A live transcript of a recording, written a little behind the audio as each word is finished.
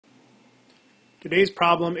Today's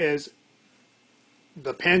problem is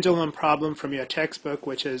the pendulum problem from your textbook,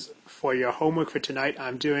 which is for your homework for tonight.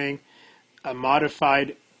 I'm doing a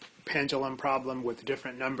modified pendulum problem with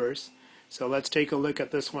different numbers. So let's take a look at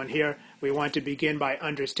this one here. We want to begin by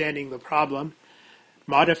understanding the problem.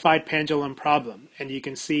 Modified pendulum problem. And you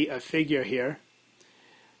can see a figure here.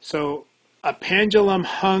 So a pendulum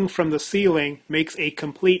hung from the ceiling makes a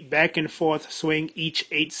complete back and forth swing each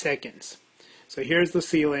 8 seconds. So here's the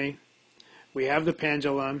ceiling. We have the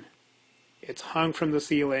pendulum. It's hung from the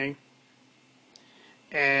ceiling.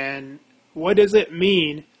 And what does it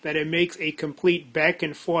mean that it makes a complete back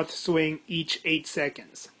and forth swing each 8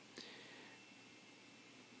 seconds?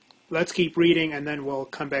 Let's keep reading and then we'll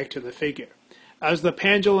come back to the figure. As the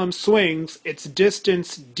pendulum swings, its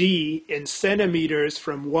distance d in centimeters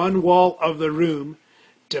from one wall of the room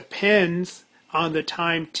depends on the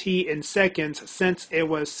time t in seconds since it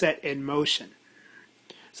was set in motion.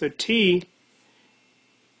 So t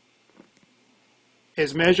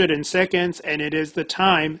is measured in seconds, and it is the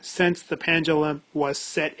time since the pendulum was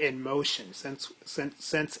set in motion,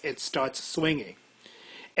 since it starts swinging.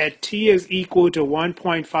 At t is equal to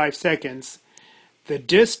 1.5 seconds, the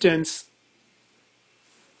distance,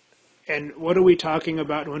 and what are we talking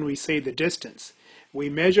about when we say the distance? We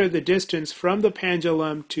measure the distance from the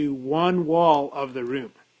pendulum to one wall of the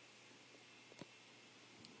room.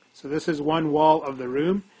 So this is one wall of the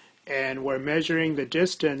room, and we're measuring the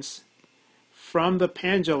distance from the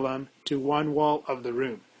pendulum to one wall of the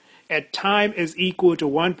room. At time is equal to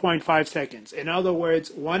 1.5 seconds. In other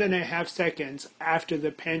words, 1.5 seconds after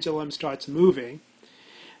the pendulum starts moving,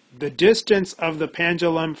 the distance of the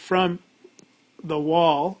pendulum from the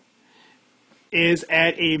wall is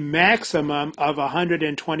at a maximum of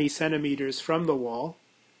 120 centimeters from the wall.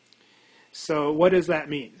 So what does that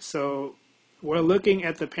mean? So we're looking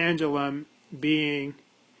at the pendulum being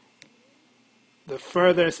the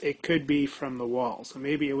furthest it could be from the wall. So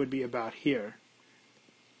maybe it would be about here.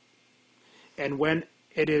 And when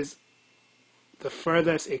it is the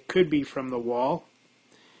furthest it could be from the wall,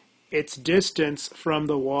 its distance from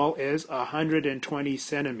the wall is 120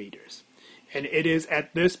 centimeters. And it is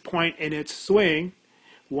at this point in its swing,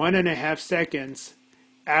 1.5 seconds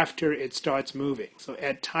after it starts moving. So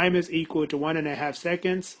at time is equal to 1.5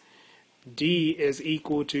 seconds, d is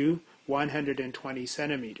equal to 120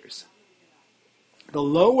 centimeters. The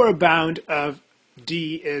lower bound of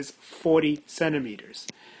d is 40 centimeters.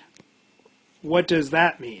 What does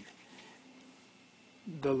that mean?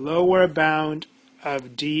 The lower bound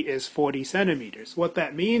of d is 40 centimeters. What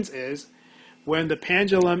that means is when the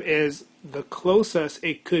pendulum is the closest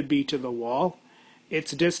it could be to the wall,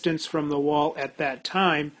 its distance from the wall at that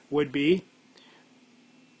time would be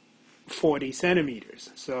 40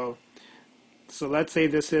 centimeters. So let's say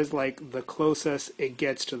this is like the closest it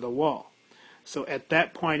gets to the wall. So at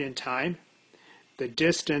that point in time, the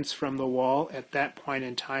distance from the wall at that point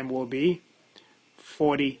in time will be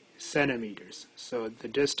 40 centimeters. So the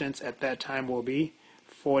distance at that time will be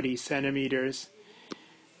 40 centimeters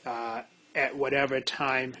at whatever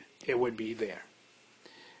time it would be there.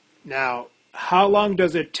 Now, how long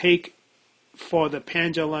does it take for the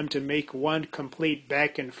pendulum to make one complete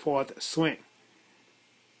back and forth swing?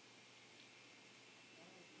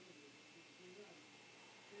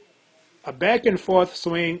 A back and forth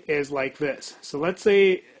swing is like this. So let's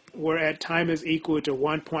say we're at time is equal to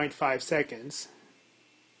 1.5 seconds.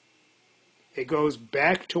 It goes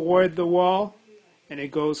back toward the wall, and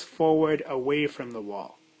it goes forward away from the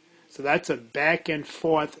wall. So that's a back and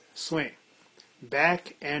forth swing.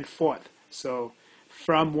 Back and forth. So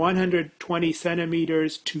from 120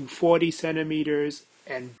 centimeters to 40 centimeters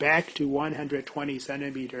and back to 120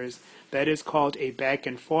 centimeters, that is called a back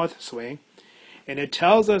and forth swing. And it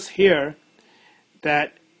tells us here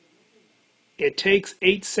that it takes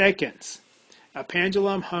 8 seconds. A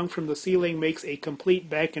pendulum hung from the ceiling makes a complete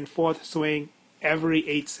back and forth swing every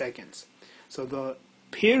 8 seconds. So the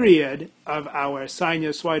period of our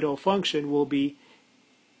sinusoidal function will be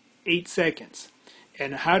 8 seconds.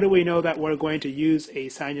 And how do we know that we're going to use a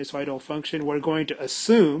sinusoidal function? We're going to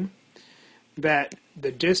assume that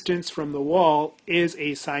the distance from the wall is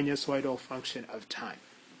a sinusoidal function of time.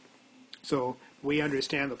 So we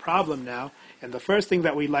understand the problem now, and the first thing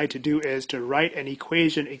that we'd like to do is to write an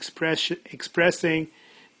equation expressing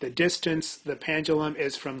the distance the pendulum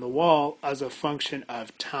is from the wall as a function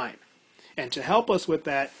of time. And to help us with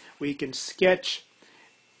that, we can sketch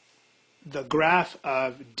the graph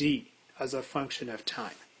of d as a function of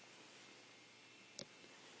time.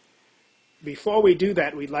 Before we do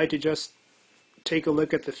that, we'd like to just take a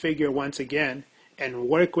look at the figure once again and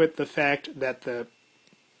work with the fact that the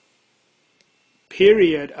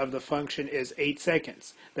period of the function is 8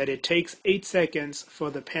 seconds, that it takes 8 seconds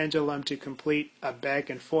for the pendulum to complete a back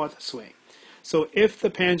and forth swing. So if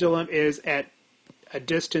the pendulum is at a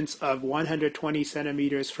distance of 120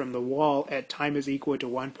 centimeters from the wall at time is equal to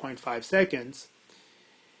 1.5 seconds,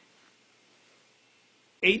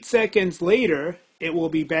 8 seconds later, it will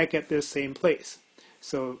be back at this same place.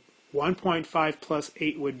 So 1.5 plus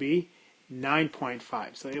 8 would be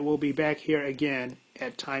 9.5. So it will be back here again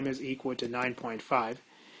at time is equal to 9.5.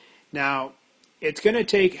 Now, it's going to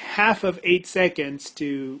take half of 8 seconds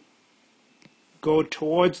to go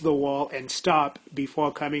towards the wall and stop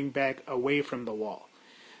before coming back away from the wall.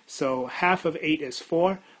 So half of 8 is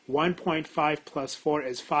 4. 1.5 plus 4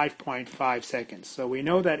 is 5.5 seconds. So we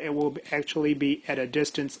know that it will actually be at a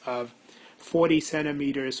distance of 40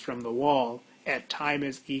 centimeters from the wall at time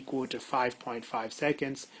is equal to 5.5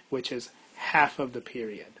 seconds, which is half of the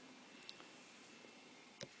period.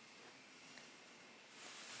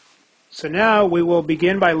 So now we will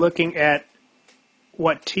begin by looking at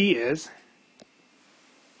what t is.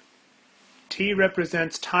 T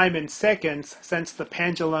represents time in seconds since the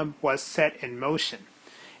pendulum was set in motion.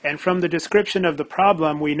 And from the description of the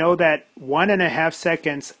problem, we know that 1.5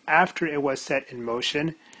 seconds after it was set in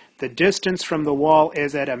motion, the distance from the wall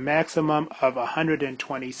is at a maximum of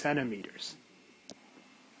 120 centimeters.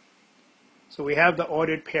 So we have the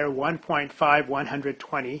ordered pair 1.5,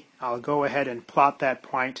 120. I'll go ahead and plot that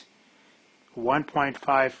point.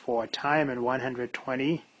 1.5 for time and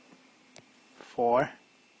 120 for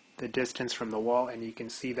the distance from the wall, and you can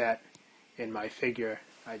see that in my figure.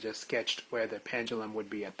 I just sketched where the pendulum would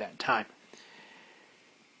be at that time.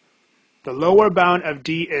 The lower bound of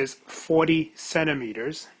d is 40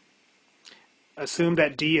 centimeters. Assume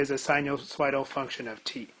that d is a sinusoidal function of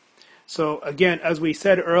t. So again, as we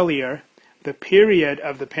said earlier, the period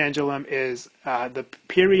of the pendulum is the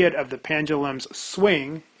period of the pendulum's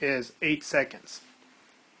swing is 8 seconds.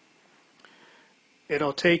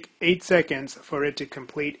 It'll take 8 seconds for it to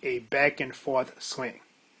complete a back and forth swing.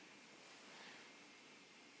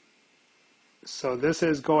 So this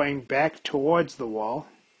is going back towards the wall,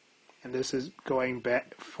 and this is going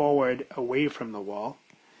back forward away from the wall,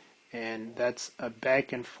 and that's a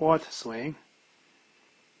back and forth swing.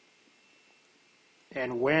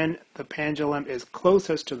 And when the pendulum is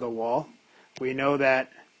closest to the wall, we know that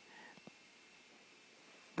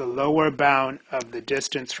the lower bound of the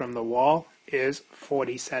distance from the wall is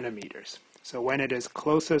 40 centimeters. So when it is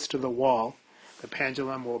closest to the wall, the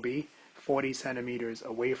pendulum will be 40 centimeters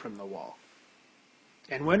away from the wall.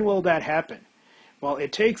 And when will that happen? Well,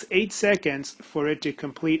 it takes 8 seconds for it to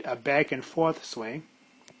complete a back and forth swing.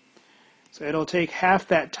 So it'll take half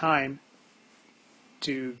that time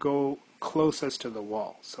to go closest to the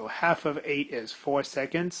wall. So half of 8 is 4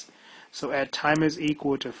 seconds. So at time is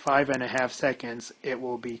equal to 5.5 seconds, it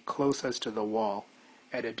will be closest to the wall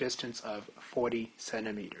at a distance of 40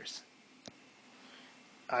 centimeters.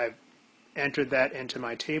 I've entered that into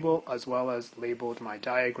my table as well as labeled my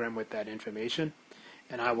diagram with that information.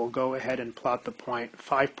 And I will go ahead and plot the point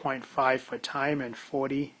 5.5 for time and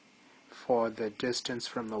 40 for the distance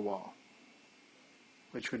from the wall,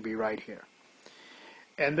 which would be right here.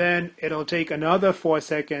 And then it'll take another 4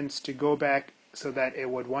 seconds to go back so that it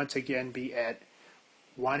would once again be at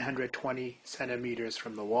 120 centimeters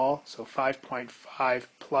from the wall. So 5.5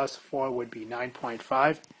 plus 4 would be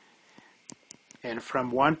 9.5. And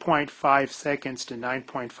from 1.5 seconds to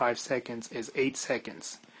 9.5 seconds is 8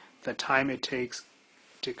 seconds, the time it takes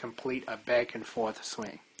to complete a back and forth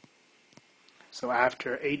swing. So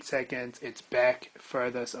after 8 seconds, it's back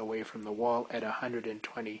furthest away from the wall at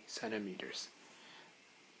 120 centimeters.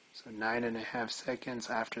 So 9.5 seconds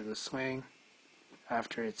after the swing,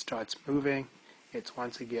 after it starts moving, it's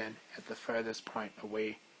once again at the furthest point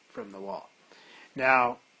away from the wall.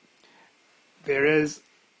 Now, there is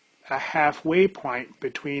a halfway point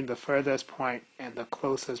between the furthest point and the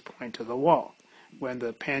closest point to the wall, when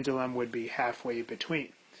the pendulum would be halfway between.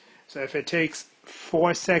 So if it takes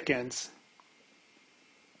 4 seconds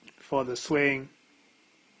for the swing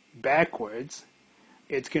backwards,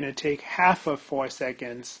 it's going to take half of 4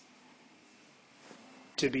 seconds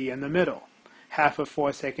to be in the middle. Half of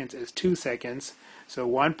 4 seconds is 2 seconds, so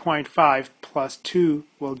 1.5 plus 2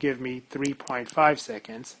 will give me 3.5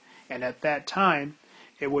 seconds, and at that time,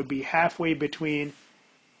 it would be halfway between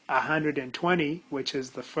 120, which is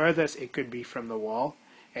the furthest it could be from the wall,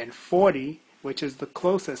 and 40, which is the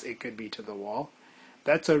closest it could be to the wall.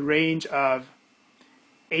 That's a range of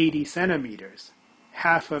 80 centimeters.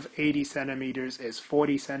 Half of 80 centimeters is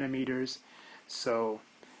 40 centimeters. So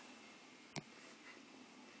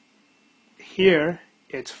here,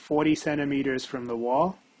 it's 40 centimeters from the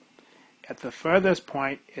wall. At the furthest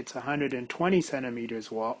point, it's 120 centimeters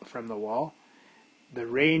from the wall. The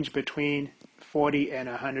range between 40 and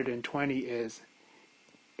 120 is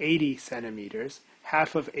 80 centimeters.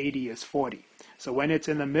 Half of 80 is 40. So when it's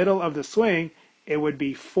in the middle of the swing, it would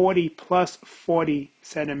be 40 plus 40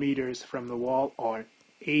 centimeters from the wall, or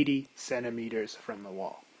 80 centimeters from the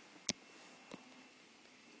wall.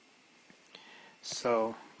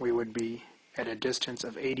 So we would be at a distance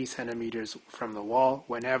of 80 centimeters from the wall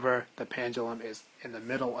whenever the pendulum is in the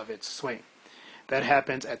middle of its swing. That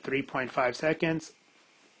happens at 3.5 seconds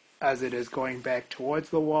as it is going back towards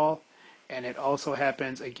the wall, and it also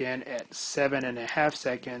happens again at 7.5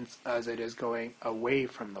 seconds as it is going away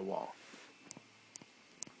from the wall.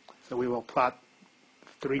 So we will plot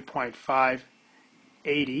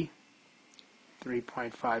 3.580.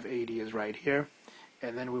 3.580 is right here.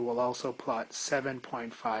 And then we will also plot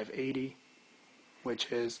 7.580,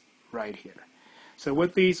 which is right here. So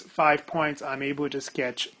with these 5 points, I'm able to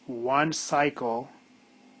sketch one cycle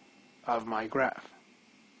of my graph.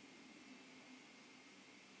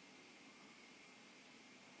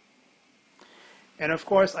 And of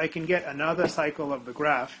course, I can get another cycle of the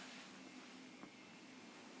graph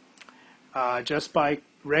just by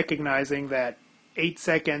recognizing that 8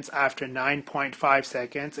 seconds after 9.5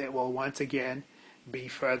 seconds, it will once again be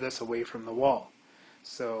furthest away from the wall.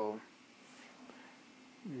 So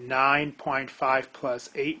 9.5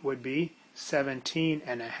 plus 8 would be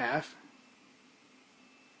 17.5.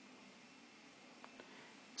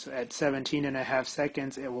 So at 17.5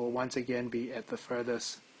 seconds, it will once again be at the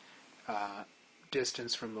furthest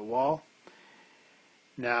distance from the wall.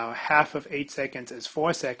 Now, half of 8 seconds is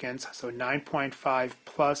 4 seconds, so 9.5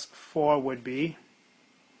 plus 4 would be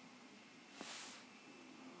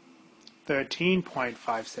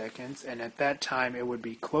 13.5 seconds, and at that time it would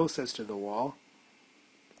be closest to the wall.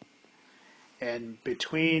 And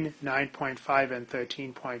between 9.5 and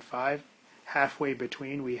 13.5, halfway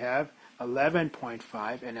between, we have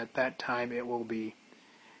 11.5, and at that time it will be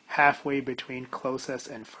halfway between closest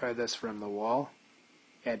and furthest from the wall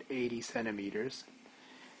at 80 centimeters.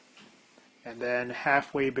 And then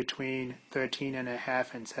halfway between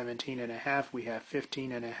 13.5 and 17.5, we have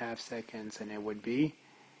 15.5 seconds, and it would be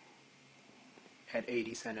at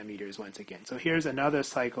 80 centimeters once again. So here's another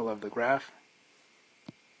cycle of the graph.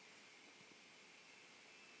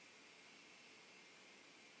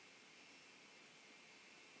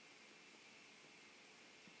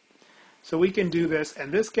 So we can do this,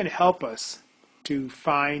 and this can help us to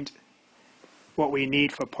find what we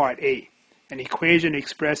need for part A, an equation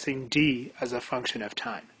expressing d as a function of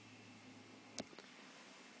time.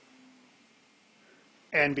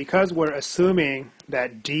 And because we're assuming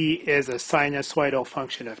that d is a sinusoidal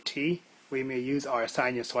function of t, we may use our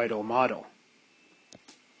sinusoidal model.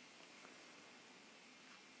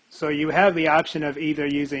 So you have the option of either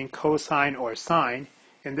using cosine or sine.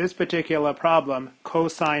 In this particular problem,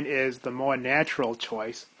 cosine is the more natural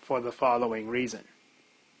choice for the following reason.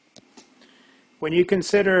 When you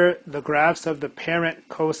consider the graphs of the parent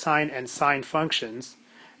cosine and sine functions,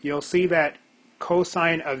 you'll see that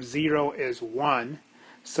cosine of 0 is 1,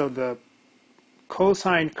 so the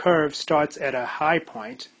cosine curve starts at a high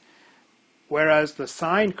point, whereas the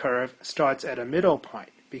sine curve starts at a middle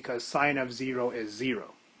point, because sine of 0 is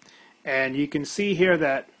 0. And you can see here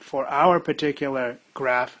that for our particular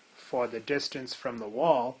graph for the distance from the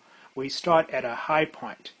wall, we start at a high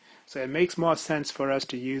point. So it makes more sense for us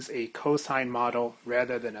to use a cosine model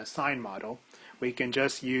rather than a sine model. We can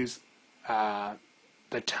just use the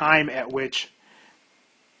time at which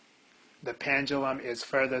the pendulum is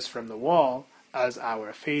furthest from the wall as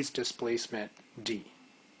our phase displacement d.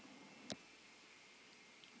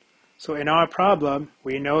 So in our problem,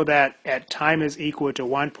 we know that at time is equal to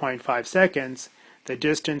 1.5 seconds, the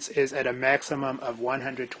distance is at a maximum of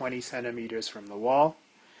 120 centimeters from the wall.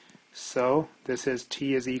 So this is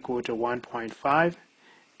t is equal to 1.5,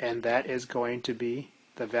 and that is going to be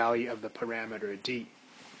the value of the parameter d.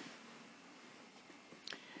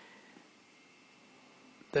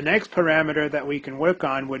 The next parameter that we can work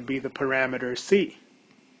on would be the parameter c,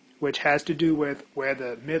 which has to do with where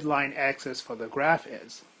the midline axis for the graph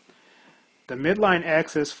is. The midline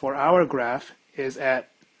axis for our graph is at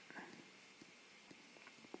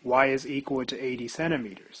y is equal to 80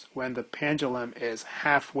 centimeters, when the pendulum is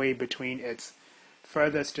halfway between its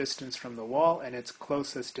furthest distance from the wall and its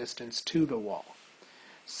closest distance to the wall.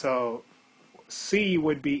 So c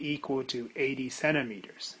would be equal to 80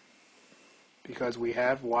 centimeters, because we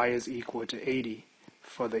have y is equal to 80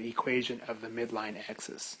 for the equation of the midline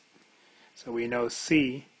axis. So we know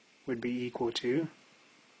c would be equal to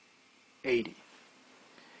 80.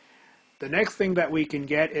 The next thing that we can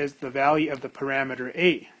get is the value of the parameter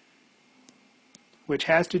a, which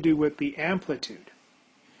has to do with the amplitude.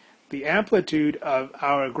 The amplitude of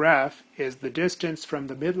our graph is the distance from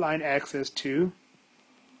the midline axis to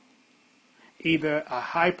either a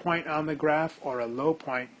high point on the graph or a low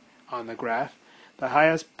point on the graph. The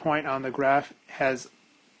highest point on the graph has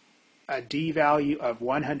a d value of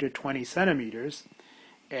 120 centimeters,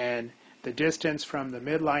 and the distance from the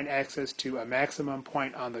midline axis to a maximum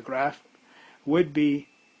point on the graph would be,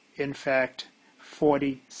 in fact,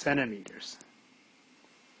 40 centimeters.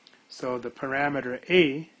 So the parameter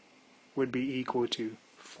a would be equal to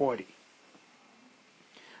 40.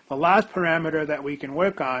 The last parameter that we can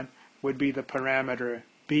work on would be the parameter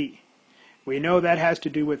b. We know that has to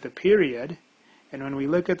do with the period, and when we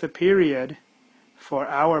look at the period for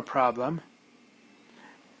our problem,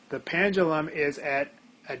 the pendulum is at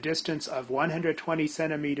a distance of 120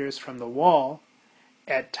 centimeters from the wall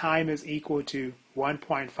at time is equal to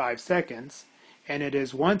 1.5 seconds, and it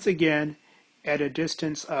is once again at a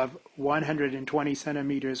distance of 120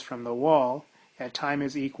 centimeters from the wall at time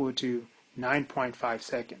is equal to 9.5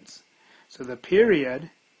 seconds. So the period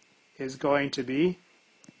is going to be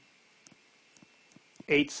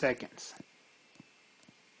 8 seconds.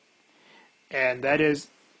 And that is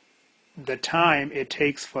the time it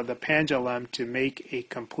takes for the pendulum to make a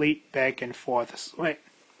complete back and forth swing.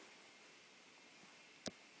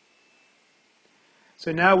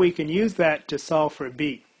 So now we can use that to solve for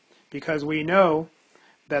b, because we know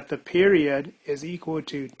that the period is equal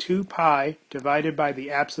to 2 pi divided by the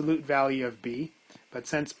absolute value of b, but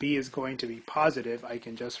since b is going to be positive, I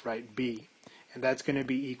can just write b, and that's going to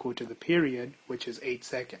be equal to the period, which is 8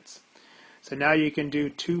 seconds. So now you can do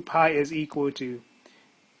 2 pi is equal to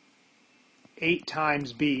 8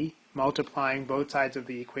 times b, multiplying both sides of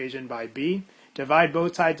the equation by b. Divide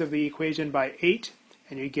both sides of the equation by 8,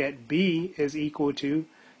 and you get b is equal to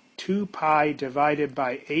 2 pi divided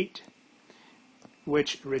by 8,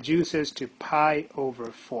 which reduces to pi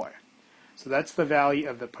over 4. So that's the value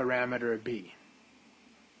of the parameter b.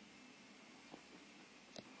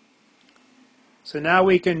 So now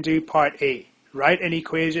we can do part A. Write an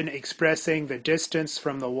equation expressing the distance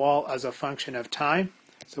from the wall as a function of time.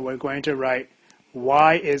 So we're going to write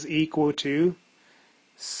y is equal to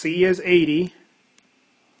c is 80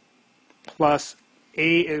 plus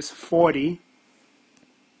a is 40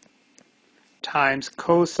 times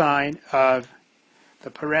cosine of the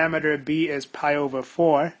parameter b is pi over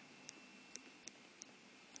 4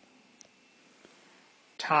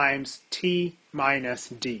 times t minus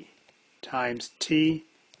d times t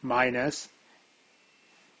minus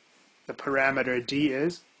the parameter d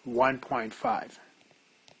is 1.5.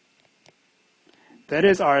 That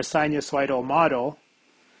is our sinusoidal model,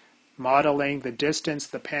 modeling the distance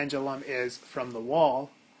the pendulum is from the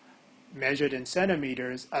wall, measured in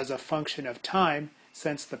centimeters, as a function of time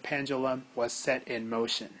since the pendulum was set in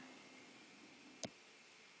motion.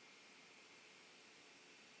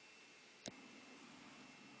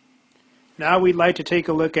 Now we'd like to take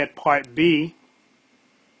a look at part B.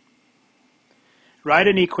 Write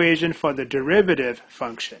an equation for the derivative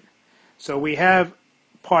function. So we have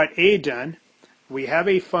part A done. We have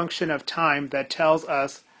a function of time that tells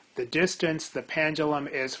us the distance the pendulum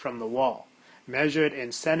is from the wall, measured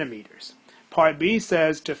in centimeters. Part B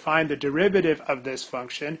says to find the derivative of this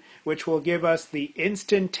function, which will give us the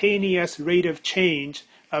instantaneous rate of change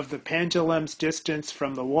of the pendulum's distance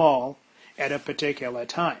from the wall at a particular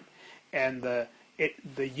time. And the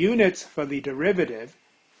units for the derivative,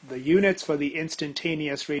 the units for the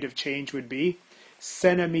instantaneous rate of change would be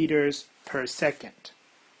centimeters per second.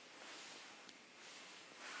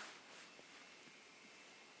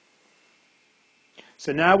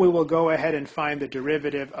 So now we will go ahead and find the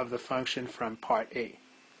derivative of the function from part A.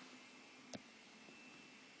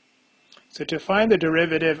 So to find the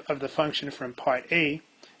derivative of the function from part A,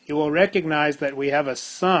 you will recognize that we have a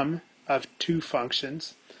sum of two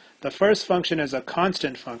functions. The first function is a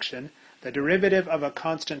constant function. The derivative of a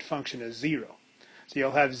constant function is 0. So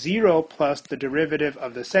you'll have 0 plus the derivative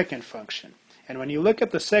of the second function. And when you look at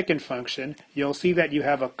the second function, you'll see that you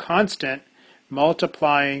have a constant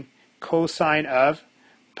multiplying cosine of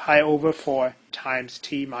pi over 4 times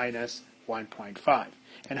t minus 1.5.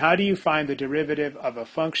 And how do you find the derivative of a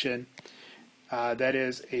function that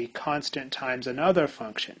is a constant times another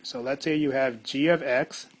function? So let's say you have g of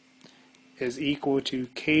x is equal to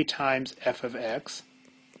k times f of x.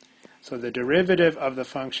 So the derivative of the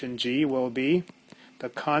function g will be the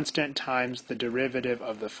constant times the derivative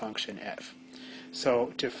of the function f.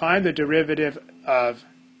 So to find the derivative of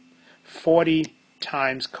 40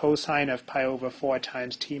 times cosine of pi over 4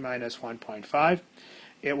 times t minus 1.5,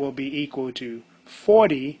 it will be equal to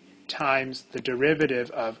 40 times the derivative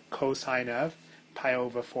of cosine of pi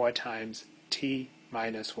over 4 times t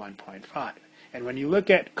minus 1.5. And when you look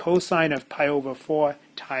at cosine of pi over 4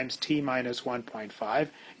 times t minus 1.5,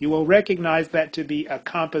 you will recognize that to be a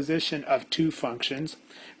composition of two functions,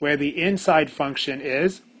 where the inside function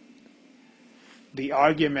is the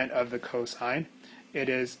argument of the cosine.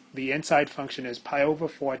 The inside function is pi over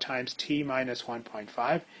 4 times t minus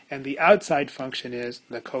 1.5, and the outside function is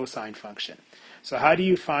the cosine function. So how do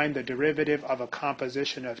you find the derivative of a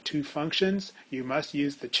composition of two functions? You must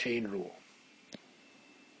use the chain rule.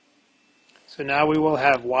 So now we will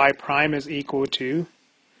have y prime is equal to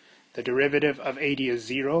the derivative of 80 is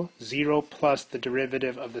 0, 0 plus the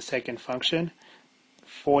derivative of the second function.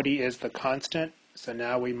 40 is the constant, so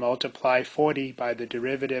now we multiply 40 by the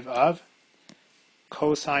derivative of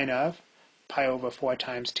cosine of pi over 4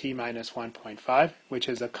 times t minus 1.5, which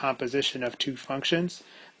is a composition of two functions.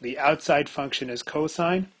 The outside function is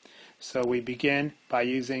cosine, so we begin by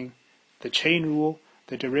using the chain rule.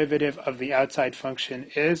 The derivative of the outside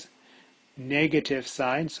function is negative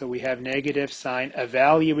sine, so we have negative sine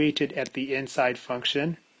evaluated at the inside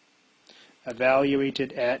function,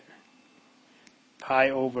 evaluated at pi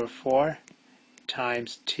over 4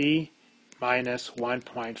 times t minus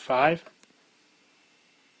 1.5.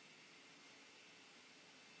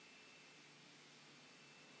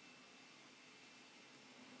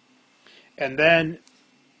 And then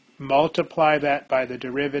multiply that by the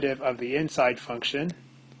derivative of the inside function.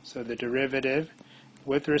 So the derivative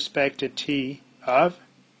with respect to t of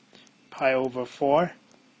pi over 4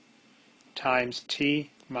 times t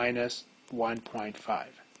minus 1.5.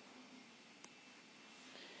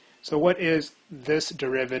 So what is this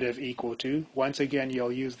derivative equal to? Once again,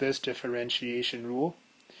 you'll use this differentiation rule.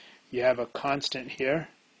 You have a constant here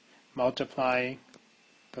multiplying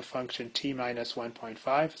the function t minus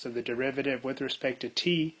 1.5. So the derivative with respect to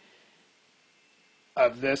t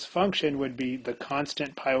of this function would be the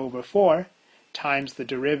constant pi over 4 times the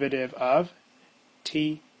derivative of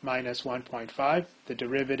t minus 1.5. The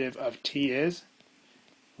derivative of t is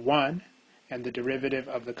 1, and the derivative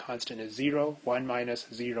of the constant is 0. 1 minus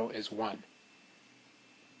 0 is 1.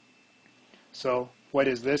 So what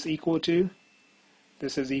is this equal to?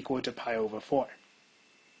 This is equal to pi over 4.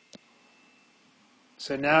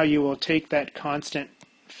 So now you will take that constant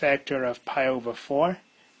factor of pi over 4.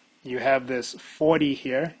 You have this 40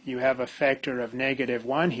 here. You have a factor of negative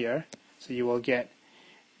 1 here. So you will get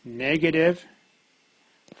negative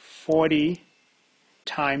 40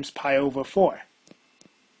 times pi over 4.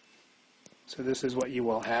 So this is what you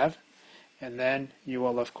will have. And then you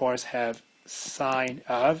will, of course, have sine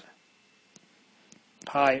of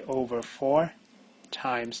pi over 4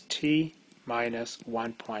 times t minus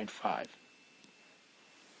 1.5.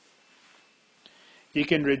 You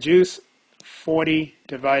can reduce 40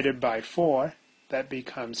 divided by 4. That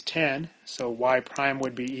becomes 10. So y prime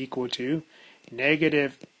would be equal to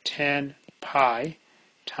negative 10 pi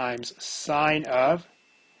times sine of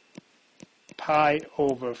pi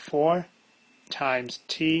over 4 times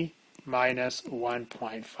t minus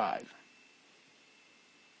 1.5.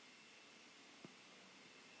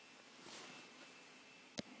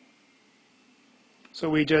 So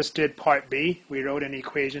we just did part B. We wrote an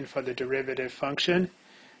equation for the derivative function.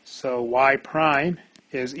 So y prime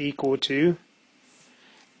is equal to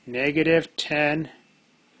negative 10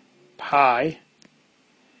 pi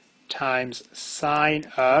times sine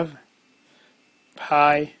of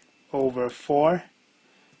pi over 4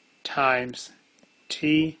 times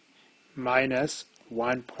t minus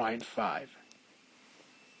 1.5.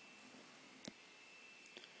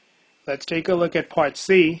 Let's take a look at part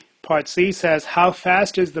C. Part C says, how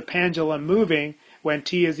fast is the pendulum moving when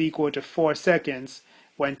t is equal to 4 seconds,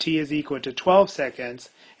 when t is equal to 12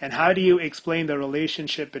 seconds, and how do you explain the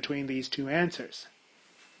relationship between these two answers?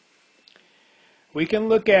 We can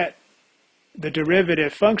look at the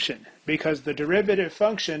derivative function, because the derivative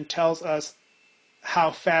function tells us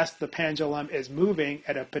how fast the pendulum is moving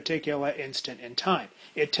at a particular instant in time.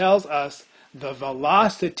 It tells us the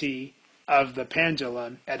velocity of the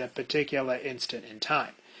pendulum at a particular instant in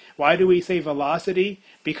time. Why do we say velocity?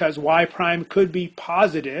 Because y prime could be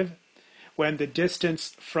positive when the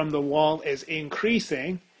distance from the wall is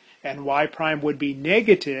increasing, and y prime would be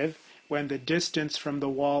negative when the distance from the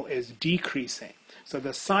wall is decreasing. So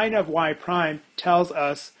the sign of y prime tells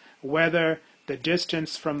us whether the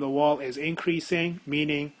distance from the wall is increasing,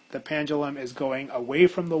 meaning the pendulum is going away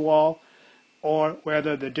from the wall, or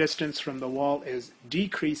whether the distance from the wall is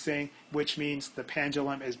decreasing, which means the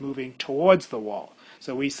pendulum is moving towards the wall.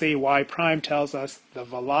 So we say y prime tells us the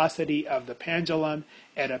velocity of the pendulum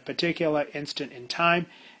at a particular instant in time.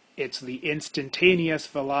 It's the instantaneous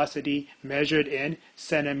velocity measured in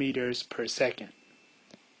centimeters per second.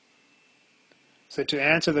 So to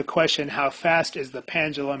answer the question, how fast is the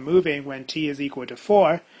pendulum moving when t is equal to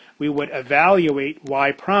 4, we would evaluate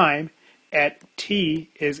y prime at t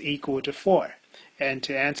is equal to 4. And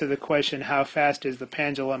to answer the question, how fast is the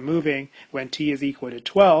pendulum moving when t is equal to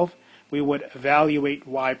 12, we would evaluate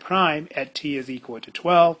y prime at t is equal to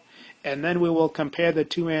 12, and then we will compare the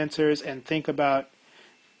two answers and think about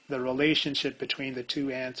the relationship between the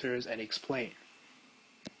two answers and explain.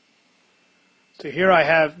 So here I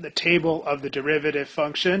have the table of the derivative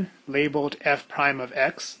function labeled f prime of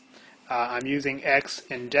x. I'm using x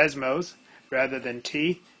in desmos rather than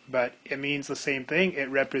t, but it means the same thing. It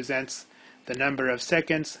represents the number of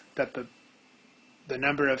seconds that the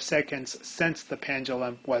number of seconds since the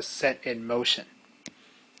pendulum was set in motion.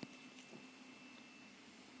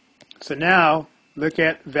 So now look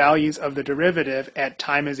at values of the derivative at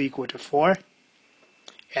time is equal to 4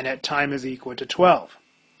 and at time is equal to 12.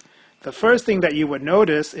 The first thing that you would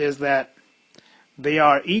notice is that they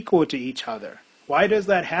are equal to each other. Why does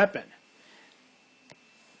that happen?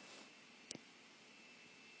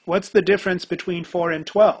 What's the difference between 4 and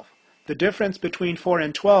 12? The difference between 4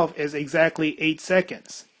 and 12 is exactly 8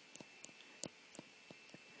 seconds,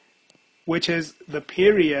 which is the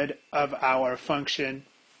period of our function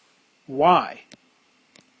y.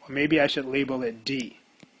 Or maybe I should label it d.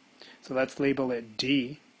 So let's label it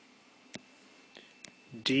d.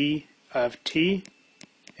 d of t,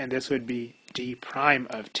 and this would be d prime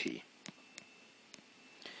of t.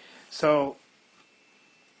 So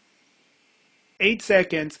 8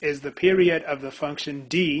 seconds is the period of the function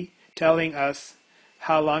d, telling us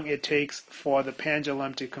how long it takes for the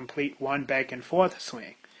pendulum to complete one back and forth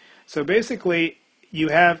swing. So basically, you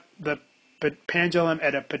have the pendulum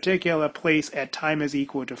at a particular place at time is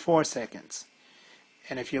equal to 4 seconds.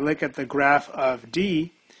 And if you look at the graph of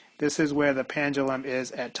d, this is where the pendulum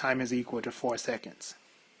is at time is equal to 4 seconds.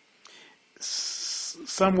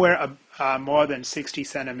 Somewhere more than 60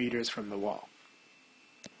 centimeters from the wall.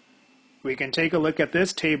 We can take a look at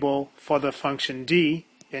this table for the function d.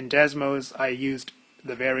 In Desmos, I used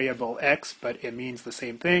the variable x, but it means the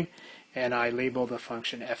same thing, and I label the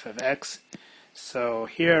function f of x. So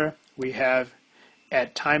here we have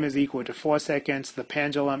at time is equal to 4 seconds, the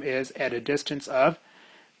pendulum is at a distance of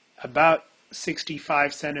about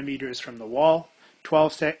 65 centimeters from the wall.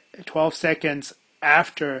 12 seconds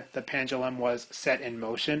after the pendulum was set in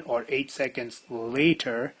motion, or 8 seconds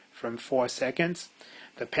later from 4 seconds,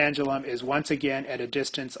 the pendulum is once again at a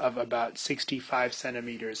distance of about 65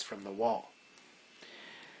 centimeters from the wall.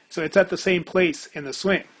 So it's at the same place in the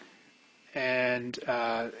swing. And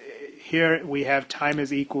here we have time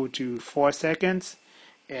is equal to 4 seconds,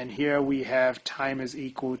 and here we have time is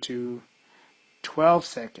equal to 12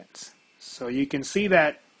 seconds. So you can see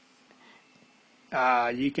that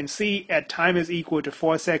at time is equal to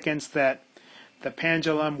 4 seconds that the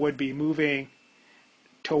pendulum would be moving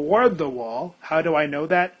toward the wall. How do I know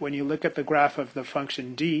that? When you look at the graph of the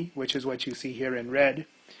function d, which is what you see here in red,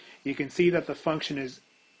 you can see that the function is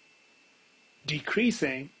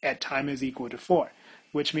decreasing at time is equal to 4,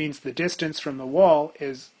 which means the distance from the wall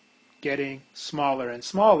is getting smaller and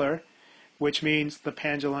smaller, which means the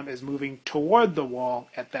pendulum is moving toward the wall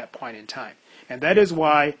at that point in time. And that is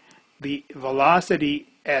why the velocity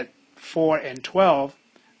at 4 and 12,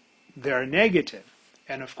 they're negative.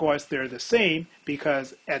 And of course they're the same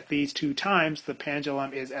because at these two times the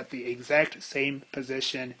pendulum is at the exact same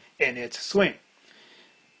position in its swing.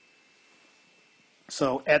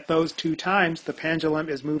 So at those two times the pendulum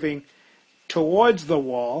is moving towards the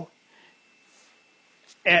wall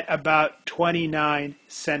at about 29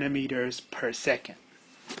 centimeters per second.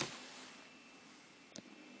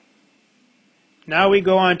 Now we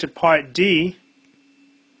go on to part D.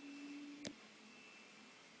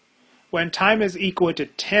 When time is equal to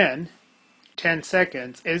 10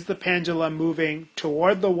 seconds, is the pendulum moving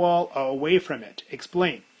toward the wall or away from it?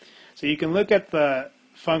 Explain. So you can look at the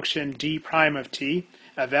function d prime of t,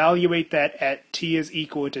 evaluate that at t is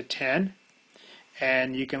equal to 10,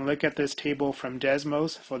 and you can look at this table from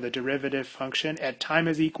Desmos for the derivative function. At time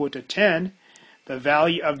is equal to 10, the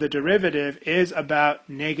value of the derivative is about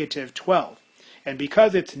negative 12. And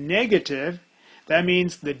because it's negative, that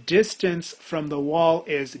means the distance from the wall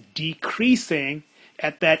is decreasing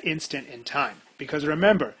at that instant in time. Because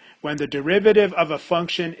remember, when the derivative of a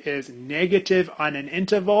function is negative on an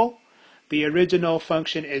interval, the original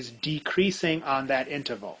function is decreasing on that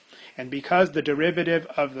interval. And because the derivative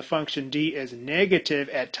of the function d is negative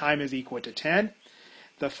at time is equal to 10,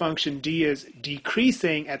 the function d is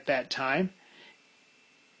decreasing at that time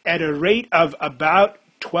at a rate of about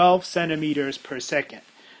 12 centimeters per second.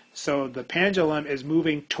 So the pendulum is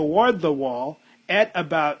moving toward the wall at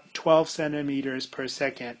about 12 centimeters per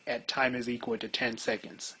second at time is equal to 10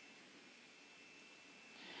 seconds.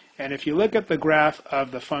 And if you look at the graph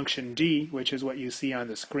of the function d, which is what you see on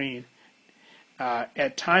the screen,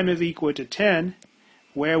 at time is equal to 10,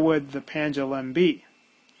 where would the pendulum be?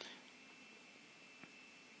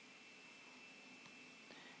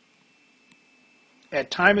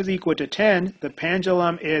 At time is equal to 10, the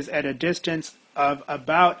pendulum is at a distance of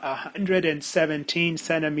about 117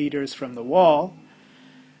 centimeters from the wall.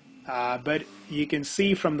 But you can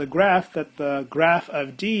see from the graph that the graph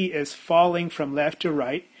of d is falling from left to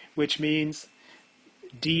right, which means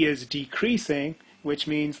d is decreasing, which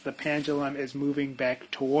means the pendulum is moving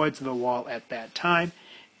back towards the wall at that time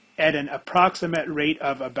at an approximate rate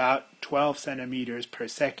of about 12 centimeters per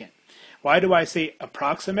second. Why do I say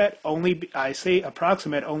approximate? I say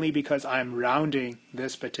approximate only because I'm rounding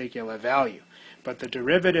this particular value. But the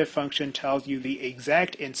derivative function tells you the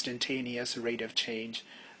exact instantaneous rate of change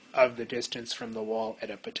of the distance from the wall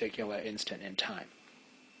at a particular instant in time.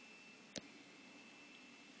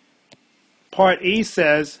 Part E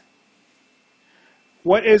says,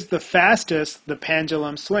 what is the fastest the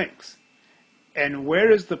pendulum swings? And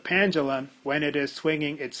where is the pendulum when it is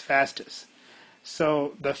swinging its fastest?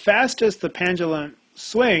 So the fastest the pendulum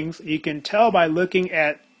swings, you can tell by looking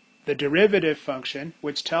at the derivative function,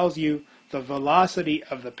 which tells you the velocity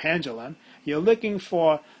of the pendulum. You're looking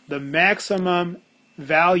for the maximum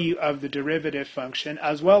value of the derivative function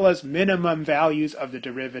as well as minimum values of the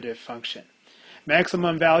derivative function.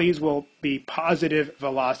 Maximum values will be positive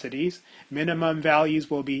velocities. Minimum values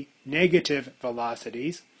will be negative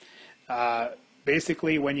velocities.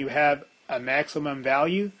 Basically, when you have a maximum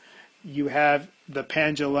value, you have the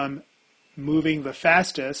pendulum moving the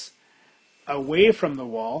fastest away from the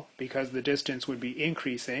wall because the distance would be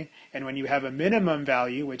increasing. And when you have a minimum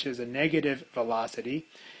value, which is a negative velocity,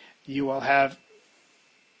 you will have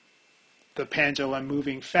the pendulum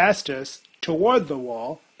moving fastest toward the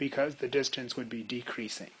wall because the distance would be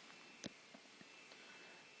decreasing.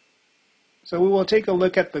 So we will take a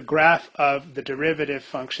look at the graph of the derivative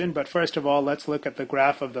function, but first of all, let's look at the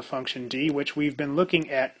graph of the function d, which we've been looking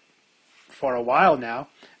at for a while now,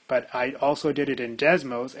 but I also did it in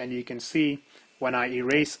Desmos, and you can see when I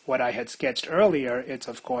erase what I had sketched earlier, it's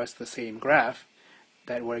of course the same graph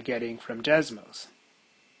that we're getting from Desmos.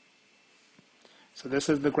 So this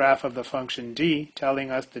is the graph of the function d,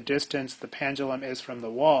 telling us the distance the pendulum is from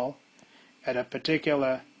the wall at a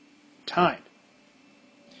particular time.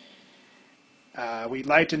 We'd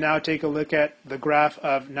like to now take a look at the graph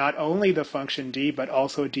of not only the function d, but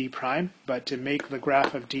also d prime. But to make the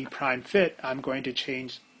graph of d prime fit, I'm going to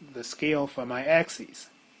change the scale for my axes.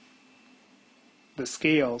 The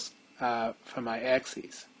scales for my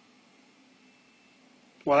axes.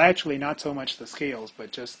 Well, actually, not so much the scales,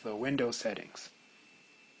 but just the window settings.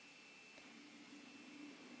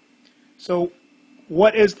 So,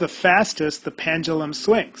 what is the fastest the pendulum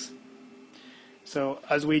swings? So,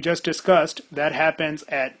 as we just discussed, that happens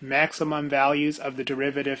at maximum values of the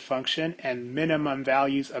derivative function and minimum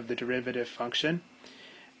values of the derivative function.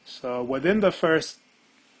 So, within the first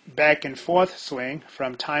back and forth swing,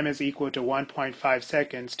 from time is equal to 1.5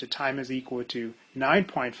 seconds to time is equal to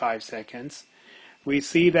 9.5 seconds, we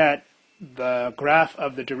see that the graph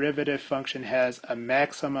of the derivative function has a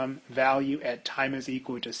maximum value at time is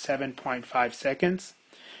equal to 7.5 seconds.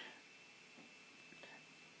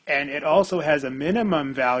 And it also has a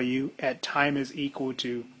minimum value at time is equal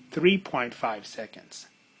to 3.5 seconds.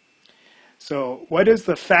 So what is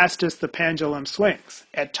the fastest the pendulum swings?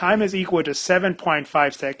 At time is equal to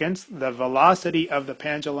 7.5 seconds, the velocity of the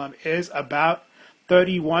pendulum is about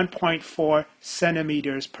 31.4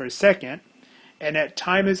 centimeters per second. And at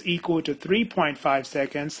time is equal to 3.5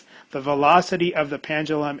 seconds, the velocity of the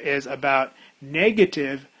pendulum is about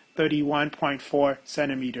negative 31.4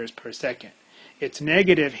 centimeters per second. It's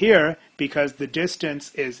negative here because the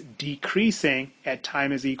distance is decreasing at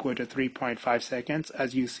time is equal to 3.5 seconds,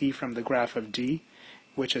 as you see from the graph of d,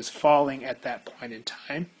 which is falling at that point in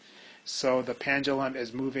time. So the pendulum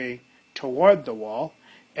is moving toward the wall.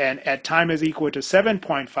 And at time is equal to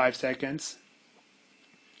 7.5 seconds,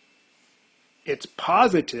 it's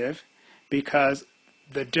positive because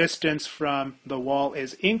the distance from the wall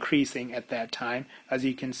is increasing at that time, as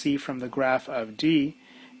you can see from the graph of d.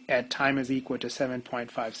 At time is equal to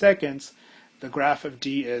 7.5 seconds, the graph of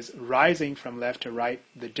d is rising from left to right,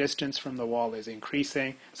 the distance from the wall is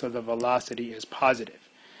increasing, so the velocity is positive.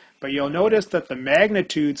 But you'll notice that the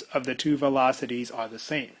magnitudes of the two velocities are the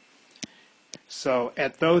same. So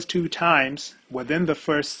at those two times, within the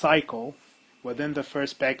first cycle, within the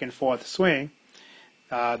first back and forth swing,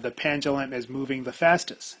 the pendulum is moving the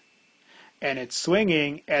fastest. And it's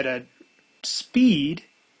swinging at a speed,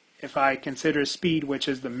 if I consider speed, which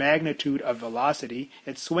is the magnitude of velocity,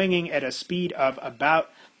 it's swinging at a speed of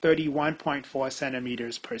about 31.4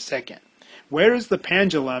 centimeters per second. Where is the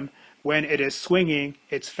pendulum when it is swinging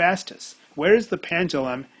its fastest? Where is the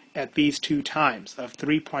pendulum at these two times of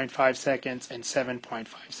 3.5 seconds and 7.5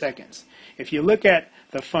 seconds? If you look at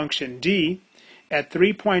the function d, at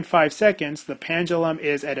 3.5 seconds, the pendulum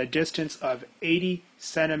is at a distance of 80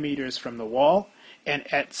 centimeters from the wall, and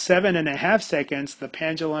at 7.5 seconds, the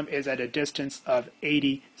pendulum is at a distance of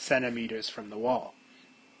 80 centimeters from the wall.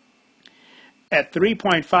 At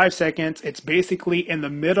 3.5 seconds, it's basically in the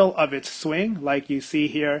middle of its swing, like you see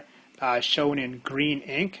here shown in green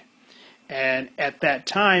ink. And at that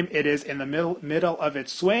time, it is in the middle of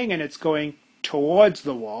its swing, and it's going towards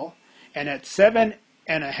the wall. And at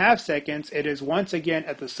 7.5 seconds, it is once again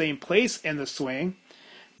at the same place in the swing,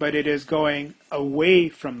 but it is going away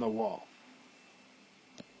from the wall.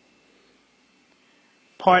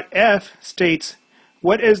 Part F states,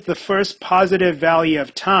 what is the first positive value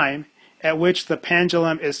of time at which the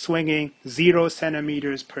pendulum is swinging 0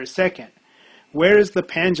 centimeters per second? Where is the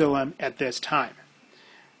pendulum at this time?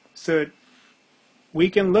 So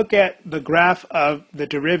we can look at the graph of the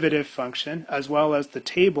derivative function as well as the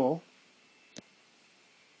table.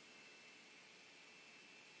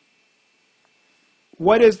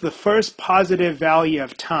 What is the first positive value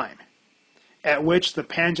of time at which the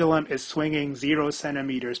pendulum is swinging 0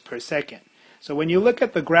 centimeters per second? So when you look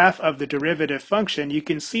at the graph of the derivative function, you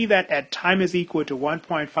can see that at time is equal to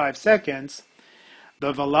 1.5 seconds,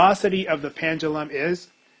 the velocity of the pendulum is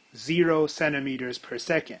 0 centimeters per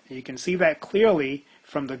second. You can see that clearly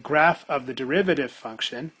from the graph of the derivative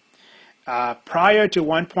function. Prior to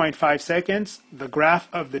 1.5 seconds, the graph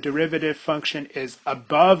of the derivative function is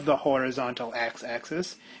above the horizontal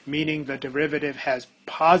x-axis, meaning the derivative has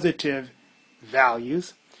positive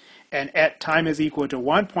values. And at time is equal to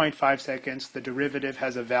 1.5 seconds, the derivative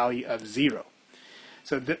has a value of 0.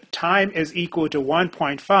 So the time is equal to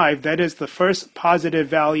 1.5. That is the first positive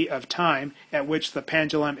value of time at which the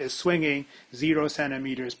pendulum is swinging 0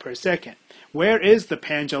 centimeters per second. Where is the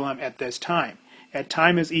pendulum at this time? At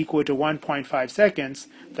time is equal to 1.5 seconds,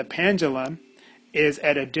 the pendulum is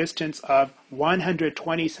at a distance of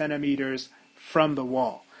 120 centimeters from the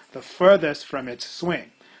wall, the furthest from its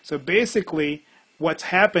swing. So basically, what's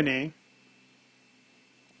happening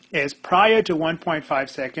is prior to 1.5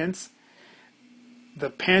 seconds, the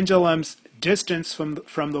pendulum's distance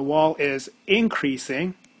from the wall is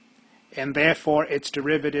increasing, and therefore its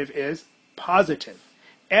derivative is positive.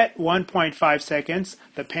 At 1.5 seconds,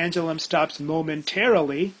 the pendulum stops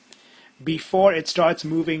momentarily before it starts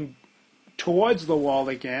moving towards the wall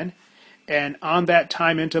again, and on that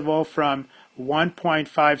time interval from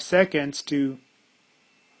 1.5 seconds to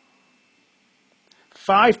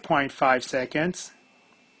 5.5 seconds,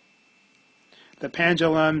 the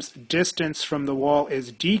pendulum's distance from the wall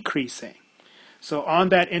is decreasing. So on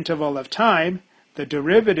that interval of time, the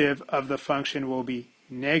derivative of the function will be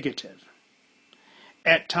negative.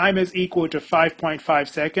 At time is equal to 5.5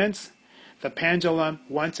 seconds, the pendulum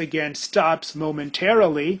once again stops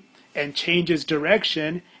momentarily and changes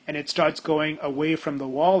direction, and it starts going away from the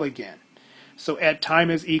wall again. So at time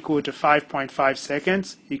is equal to 5.5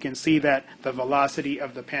 seconds, you can see that the velocity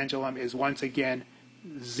of the pendulum is once again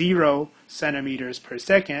 0 centimeters per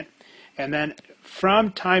second. And then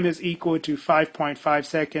from time is equal to 5.5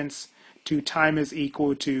 seconds to time is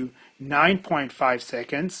equal to 9.5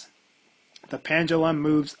 seconds, the pendulum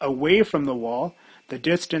moves away from the wall. The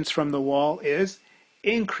distance from the wall is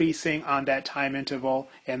increasing on that time interval,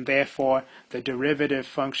 and therefore the derivative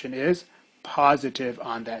function is positive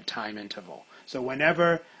on that time interval. So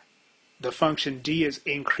whenever the function d is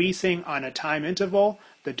increasing on a time interval,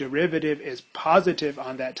 the derivative is positive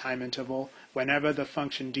on that time interval. Whenever the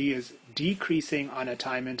function d is decreasing on a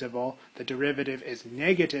time interval, the derivative is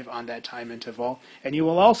negative on that time interval. And you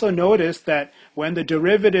will also notice that when the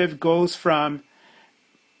derivative goes from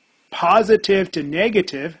positive to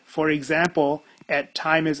negative, for example, at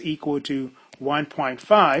time is equal to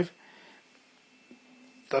 1.5,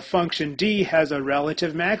 the function d has a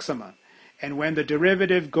relative maximum. And when the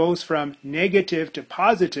derivative goes from negative to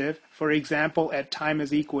positive, for example, at time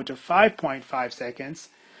is equal to 5.5 seconds,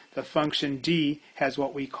 the function d has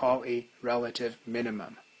what we call a relative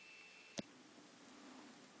minimum.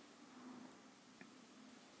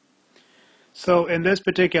 So in this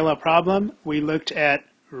particular problem, we looked at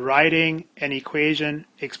writing an equation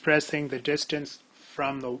expressing the distance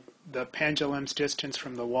from the pendulum's distance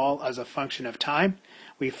from the wall as a function of time.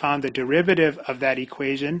 We found the derivative of that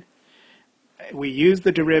equation. We used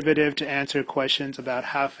the derivative to answer questions about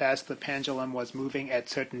how fast the pendulum was moving at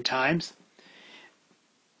certain times.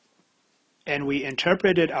 And we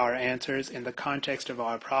interpreted our answers in the context of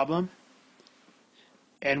our problem.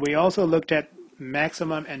 And we also looked at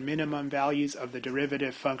maximum and minimum values of the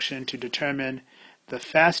derivative function to determine the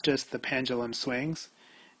fastest the pendulum swings.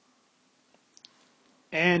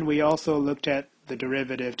 And we also looked at the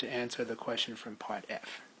derivative to answer the question from part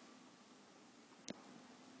F.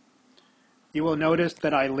 You will notice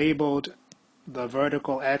that I labeled the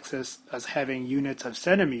vertical axis as having units of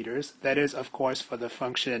centimeters. That is, of course, for the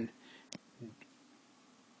function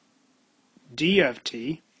d of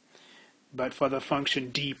t. But for the function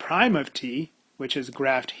d prime of t, which is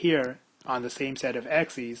graphed here on the same set of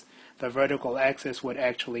axes, the vertical axis would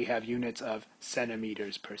actually have units of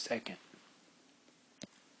centimeters per second.